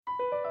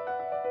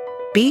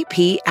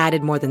BP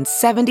added more than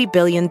 $70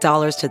 billion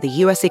to the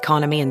U.S.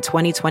 economy in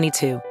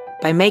 2022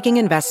 by making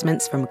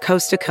investments from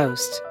coast to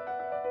coast.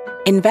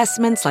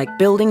 Investments like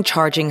building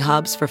charging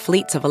hubs for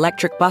fleets of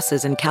electric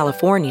buses in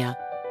California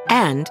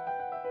and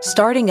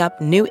starting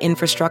up new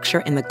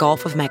infrastructure in the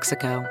Gulf of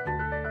Mexico.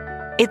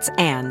 It's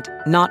and,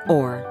 not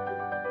or.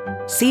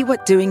 See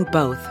what doing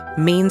both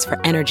means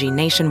for energy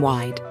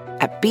nationwide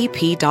at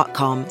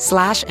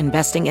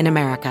bp.com/investing in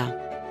America.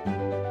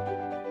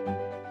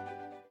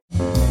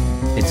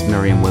 It's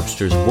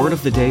Merriam-Webster's Word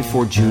of the Day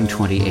for June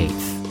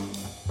 28th.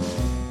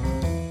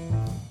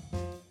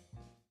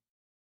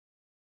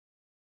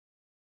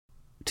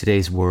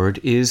 Today's word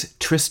is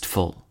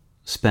tristful,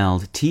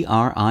 spelled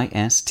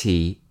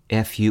Tristful.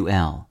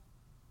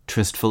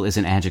 Tristful is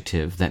an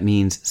adjective that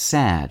means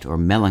sad or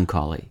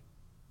melancholy.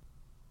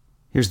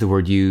 Here's the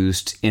word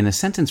used in a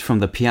sentence from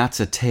the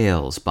Piazza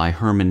Tales by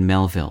Herman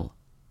Melville.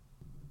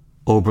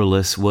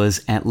 Oberlus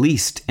was at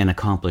least an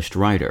accomplished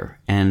writer,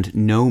 and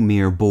no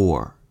mere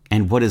boor,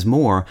 and what is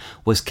more,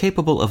 was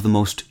capable of the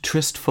most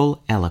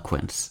tristful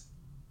eloquence.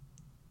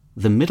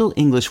 The Middle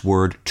English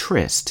word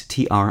trist,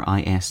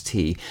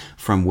 T-R-I-S-T,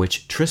 from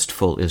which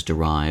tristful is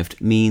derived,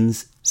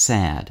 means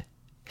sad.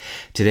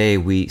 Today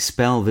we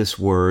spell this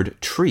word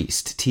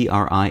triste,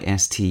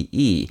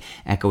 T-R-I-S-T-E,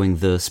 echoing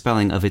the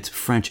spelling of its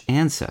French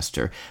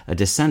ancestor, a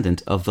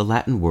descendant of the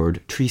Latin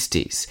word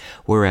tristis,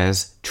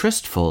 whereas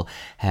tristful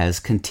has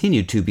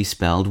continued to be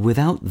spelled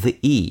without the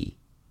E.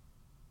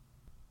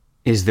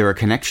 Is there a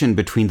connection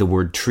between the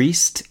word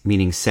triste,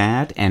 meaning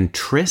sad, and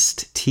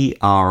tryst,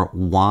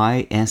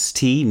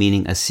 T-R-Y-S-T,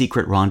 meaning a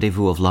secret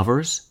rendezvous of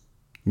lovers?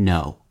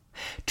 No.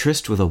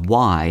 Tryst with a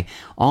Y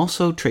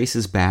also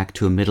traces back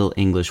to a Middle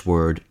English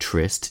word,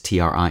 trist,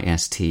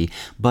 T-R-I-S-T,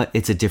 but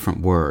it's a different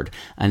word,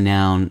 a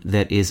noun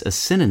that is a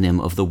synonym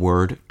of the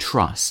word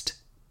trust.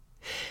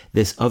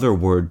 This other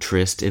word,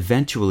 tryst,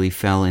 eventually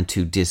fell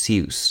into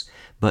disuse,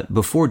 but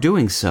before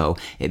doing so,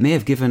 it may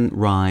have given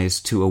rise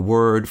to a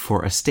word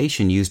for a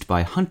station used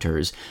by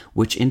hunters,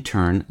 which in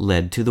turn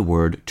led to the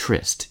word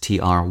tryst,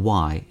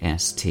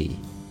 T-R-Y-S-T.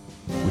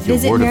 With your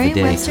Word of the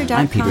Day,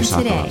 I'm Peter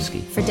Merriam-Webster.com Sokolowski. today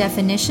for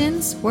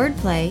definitions,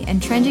 wordplay,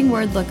 and trending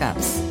word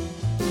lookups.